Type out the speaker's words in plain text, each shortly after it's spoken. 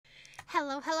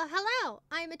Hello, hello, hello!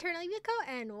 I'm Eternally Miko,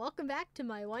 and welcome back to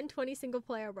my 120 single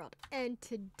player world. And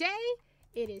today,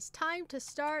 it is time to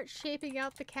start shaping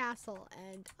out the castle.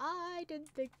 And I didn't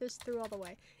think this through all the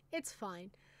way. It's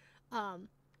fine. The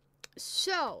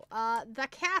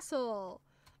castle,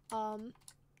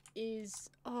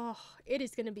 it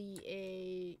is gonna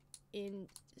be in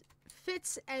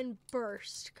fits and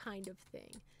burst kind of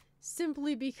thing.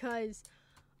 Simply because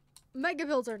mega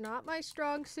builds are not my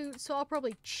strong suit, so I'll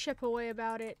probably chip away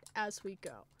about it as we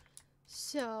go.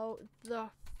 So the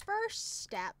first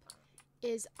step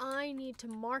is I need to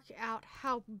mark out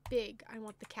how big I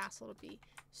want the castle to be.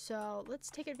 So let's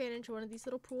take advantage of one of these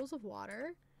little pools of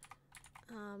water.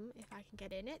 If I can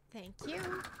get in it, thank you.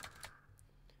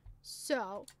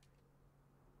 So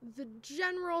the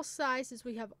general size is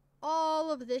we have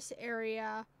all of this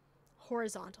area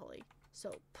horizontally.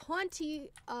 So plenty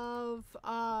of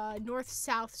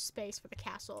north-south space for the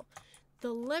castle.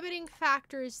 The limiting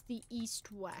factor is the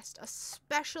east-west,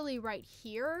 especially right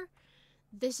here.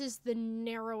 This is the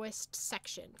narrowest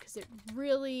section because it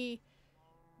really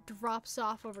drops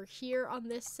off over here on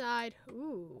this side.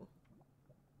 Ooh.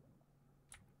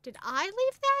 Did I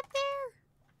leave that there?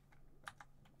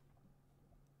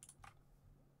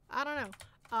 I don't know.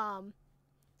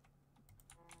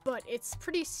 But it's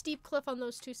pretty steep cliff on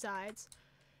those two sides.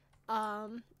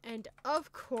 And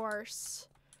of course,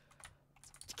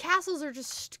 castles are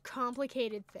just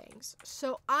complicated things.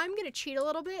 So I'm gonna cheat a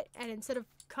little bit, and instead of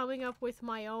coming up with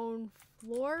my own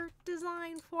floor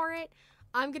design for it,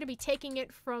 I'm gonna be taking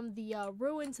it from the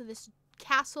ruins of this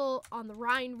castle on the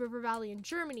Rhine River Valley in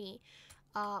Germany,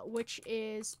 which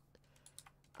is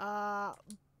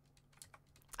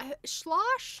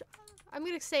Schloss. I'm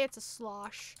gonna say it's a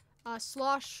Schloss.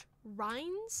 Shloss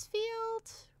Rheinfels.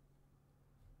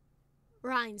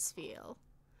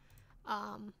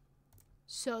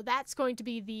 So that's going to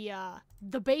be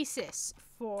the basis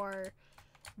for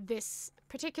this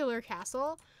particular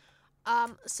castle.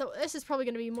 So this is probably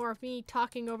going to be more of me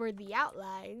talking over the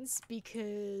outlines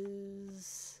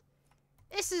because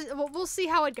we'll see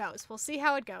how it goes.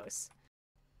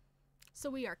 So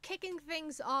we are kicking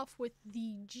things off with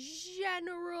the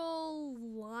general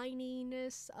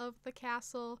lininess of the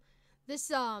castle.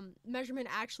 This measurement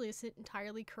actually isn't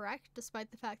entirely correct, despite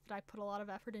the fact that I put a lot of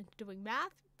effort into doing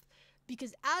math,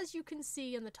 because as you can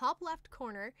see in the top left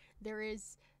corner, there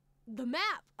is the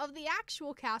map of the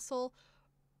actual castle,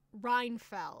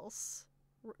 Rheinfels,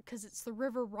 because it's the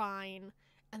River Rhine,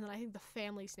 and then I think the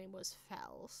family's name was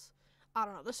Fels. I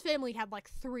don't know. This family had like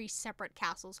 3 separate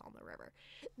castles on the river.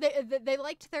 They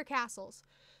liked their castles.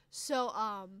 So,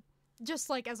 just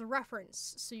like as a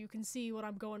reference, so you can see what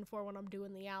I'm going for when I'm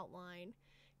doing the outline.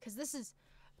 Because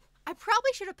I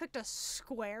probably should have picked a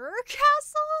squarer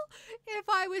castle if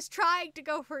I was trying to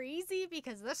go for easy,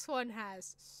 because this one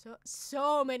has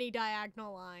so many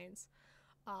diagonal lines.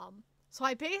 So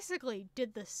I basically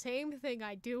did the same thing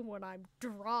I do when I'm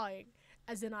drawing.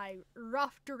 As in, I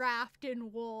rough draft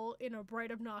in wool in a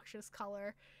bright, obnoxious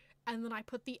color, and then I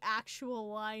put the actual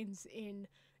lines in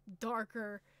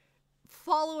darker,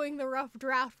 following the rough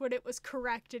draft when it was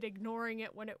correct and ignoring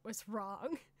it when it was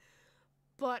wrong.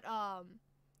 But,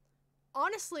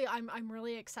 honestly, I'm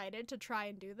really excited to try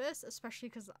and do this, especially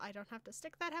because I don't have to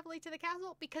stick that heavily to the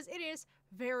castle, because it is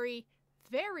very,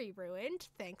 very ruined,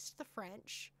 thanks to the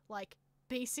French. Like,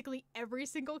 basically every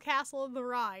single castle in the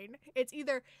Rhine. It's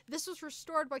either this was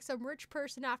restored by some rich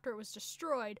person after it was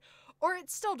destroyed, or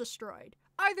it's still destroyed.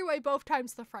 Either way, both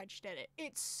times the French did it.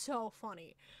 It's so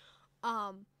funny.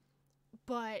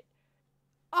 But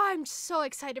I'm so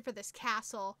excited for this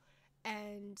castle,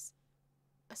 and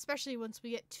especially once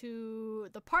we get to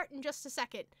the part in just a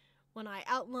second when I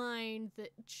outline the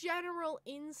general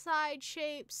inside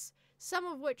shapes, some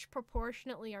of which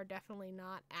proportionately are definitely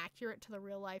not accurate to the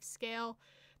real life scale,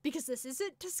 because this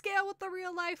isn't to scale with the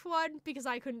real life one, because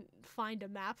I couldn't find a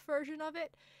map version of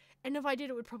it, and if I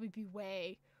did, it would probably be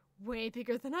way, way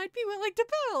bigger than I'd be willing to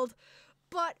build.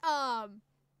 But,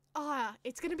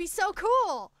 it's gonna be so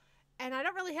cool! And I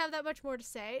don't really have that much more to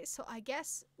say, so I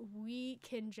guess we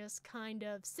can just kind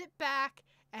of sit back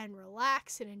and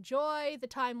relax and enjoy the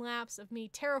time lapse of me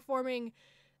terraforming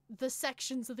the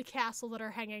sections of the castle that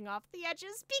are hanging off the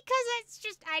edges, because it's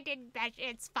just, I didn't measure,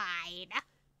 it's fine.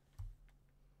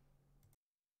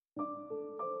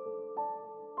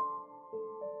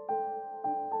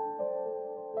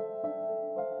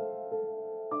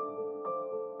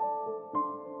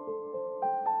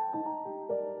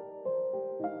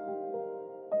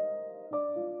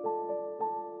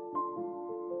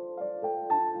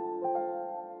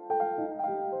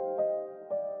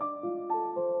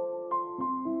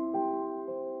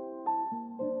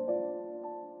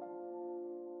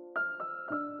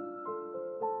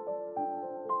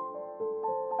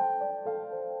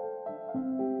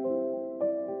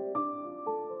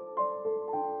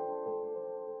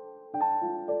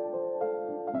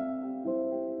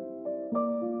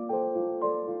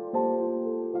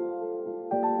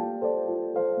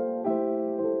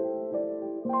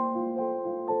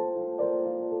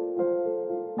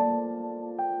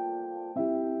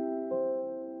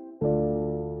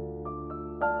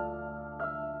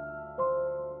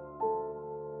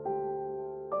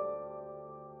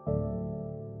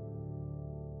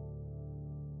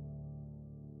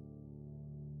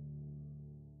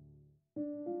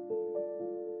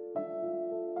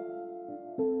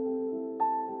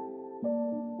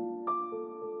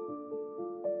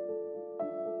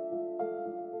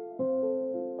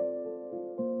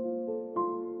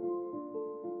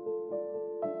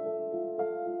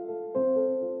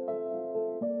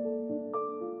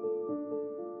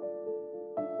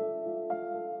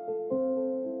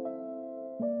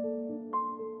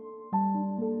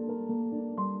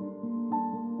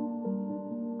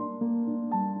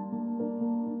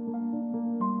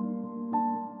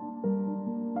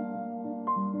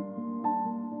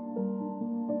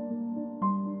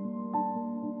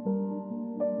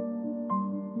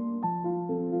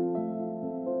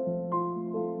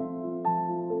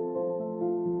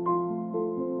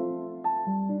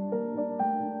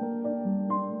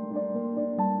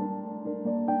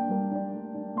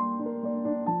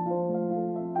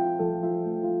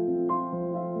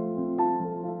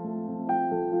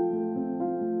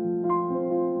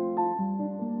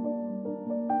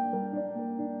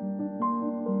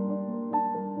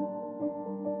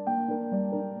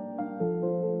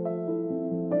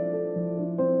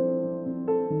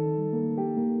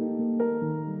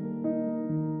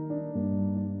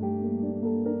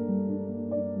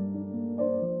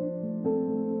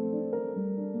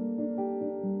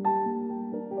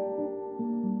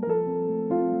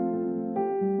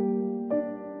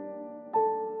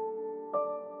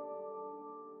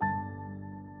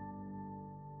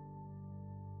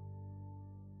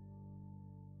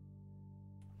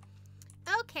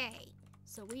 Okay,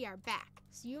 so we are back.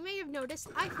 So you may have noticed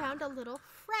I found a little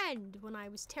friend when I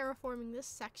was terraforming this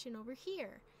section over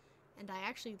here. And I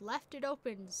actually left it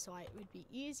open so it would be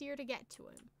easier to get to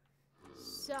him.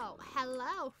 So,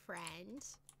 hello, friend.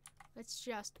 Let's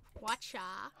just watcha,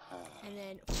 and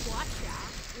then watcha.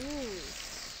 Ooh.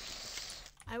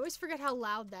 I always forget how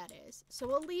loud that is. So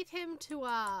we'll leave him to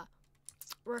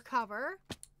recover,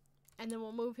 and then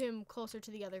we'll move him closer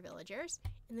to the other villagers.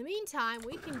 In the meantime,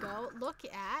 we can go look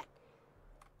at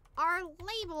our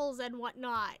labels and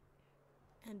whatnot.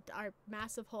 And our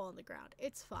massive hole in the ground.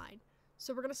 It's fine.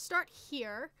 So we're going to start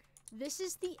here. This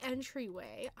is the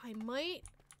entryway. I might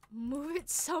move it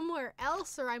somewhere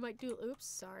else, or I might do... Oops,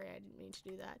 sorry, I didn't mean to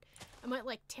do that. I might,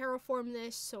 like, terraform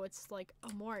this so it's, like,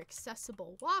 a more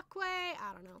accessible walkway.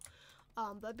 I don't know.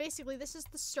 But basically, this is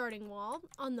the starting wall.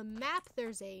 On the map,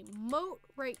 there's a moat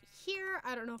right here.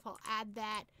 I don't know if I'll add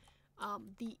that.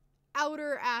 The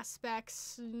outer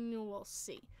aspects, we'll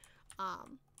see.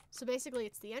 So basically,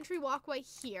 it's the entry walkway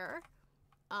here.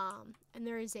 And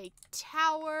there is a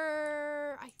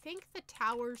tower. I think the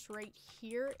tower's right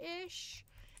here-ish.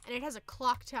 And it has a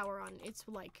clock tower on it.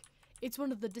 It's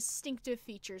one of the distinctive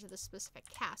features of the specific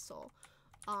castle.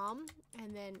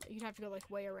 And then you'd have to go like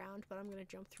way around, but I'm gonna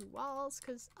jump through walls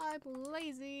because I'm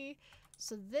lazy.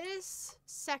 So this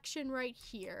section right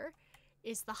here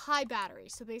is the high battery.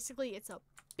 So basically it's a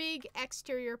big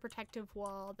exterior protective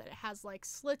wall that it has like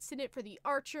slits in it for the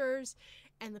archers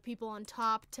and the people on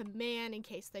top to man in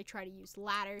case they try to use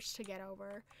ladders to get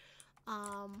over.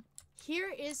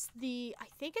 Here is the, I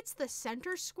think it's the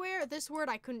center square. This word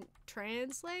I couldn't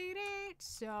translate it,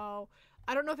 so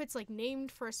I don't know if it's like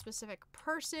named for a specific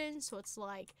person, so it's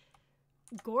like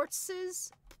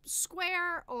Gortz's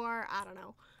square, or I don't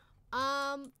know.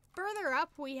 Further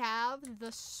up we have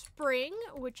the spring,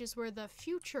 which is where the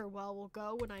future well will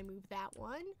go when I move that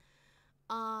one.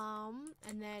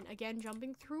 And then again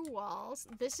jumping through walls.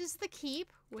 This is the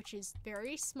keep, which is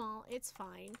very small, it's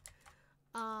fine.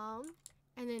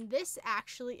 And then this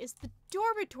actually is the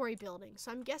dormitory building.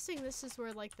 So I'm guessing this is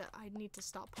where like I need to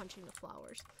stop punching the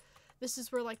flowers. This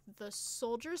is where like the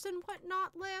soldiers and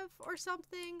whatnot live or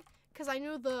something. Because I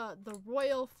know the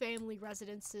royal family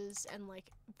residences and like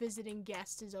visiting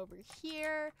guests is over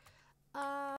here.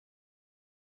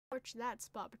 Torch that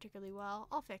spot particularly well.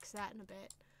 I'll fix that in a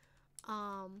bit.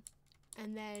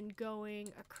 And then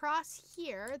going across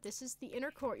here, this is the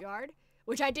inner courtyard,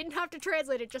 which I didn't have to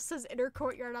translate. It just says inner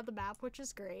courtyard on the map, which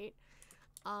is great.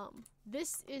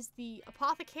 This is the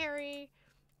apothecary,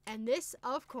 and this,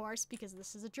 of course, because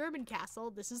this is a German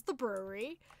castle, this is the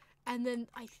brewery. And then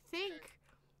I think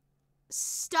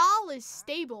Stahl is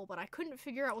stable, but I couldn't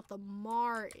figure out what the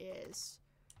Mar is.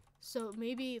 So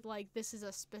maybe like this is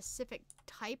a specific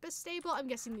type of stable. I'm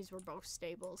guessing these were both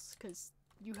stables because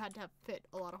you had to fit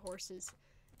a lot of horses.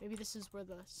 Maybe this is where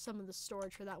some of the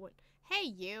storage for that went. Hey,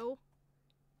 you!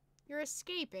 You're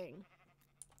escaping.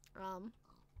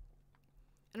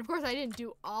 And of course I didn't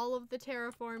do all of the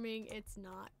terraforming. It's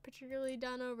not particularly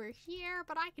done over here,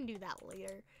 but I can do that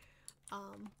later.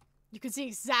 You can see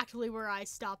exactly where I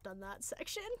stopped on that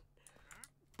section.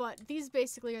 But these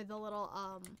basically are the little,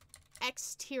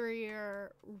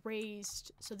 exterior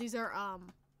raised, so these are,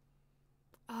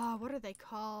 what are they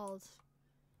called?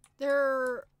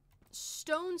 They're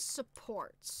stone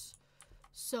supports.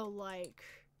 So, like,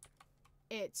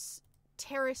 it's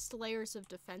terraced layers of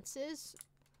defenses.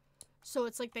 So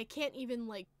it's like they can't even,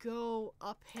 like, go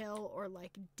uphill or,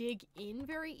 like, dig in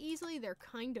very easily. They're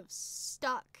kind of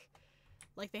stuck.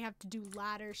 Like, they have to do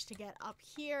ladders to get up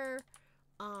here.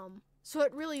 So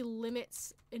it really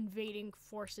limits invading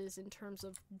forces in terms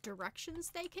of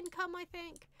directions they can come, I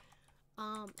think.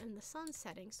 And the sun's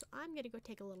setting, so I'm gonna go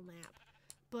take a little nap.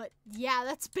 But yeah,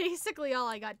 that's basically all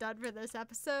I got done for this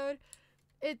episode.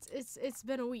 It's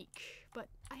been a week, but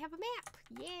I have a map.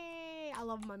 Yay! I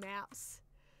love my maps.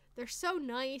 They're so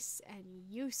nice and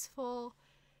useful,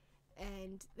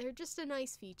 and they're just a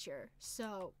nice feature.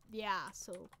 So yeah,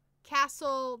 so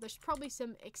castle, there's probably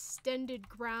some extended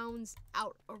grounds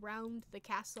out around the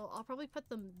castle. I'll probably put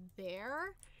them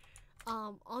there.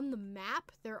 On the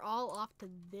map, they're all off to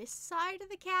this side of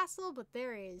the castle, but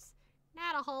there is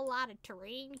not a whole lot of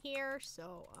terrain here,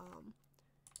 so,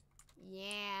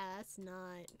 yeah, that's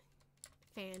not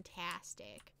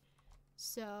fantastic.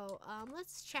 So,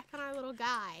 let's check on our little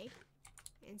guy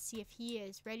and see if he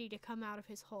is ready to come out of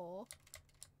his hole.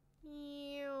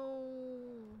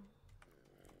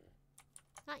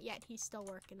 Not yet, he's still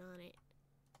working on it.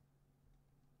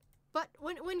 But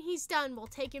when he's done, we'll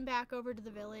take him back over to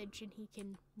the village and he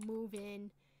can move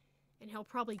in And he'll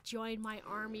probably join my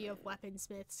army of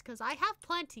weaponsmiths, because I have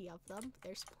plenty of them.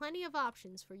 There's plenty of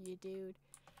options for you, dude.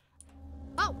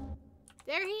 Oh!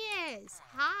 There he is!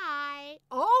 Hi!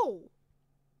 Oh!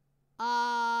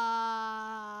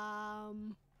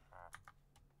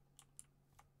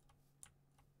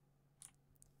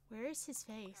 Where is his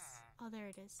face? Oh, there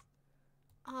it is.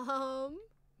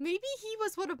 Maybe he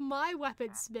was one of my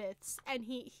weaponsmiths, and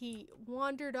he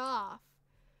wandered off.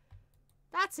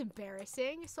 That's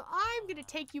embarrassing. So I'm gonna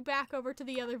take you back over to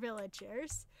the other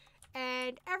villagers,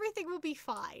 and everything will be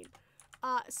fine.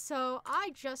 So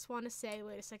I just want to say,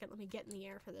 wait a second, let me get in the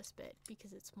air for this bit,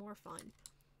 because it's more fun.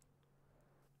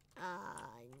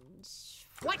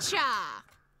 Whatcha!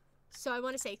 So I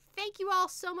want to say thank you all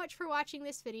so much for watching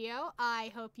this video.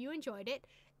 I hope you enjoyed it,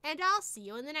 and I'll see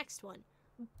you in the next one.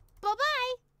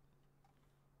 Bye-bye!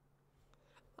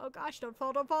 Oh gosh, don't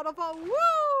fall, don't fall, don't fall. Woo!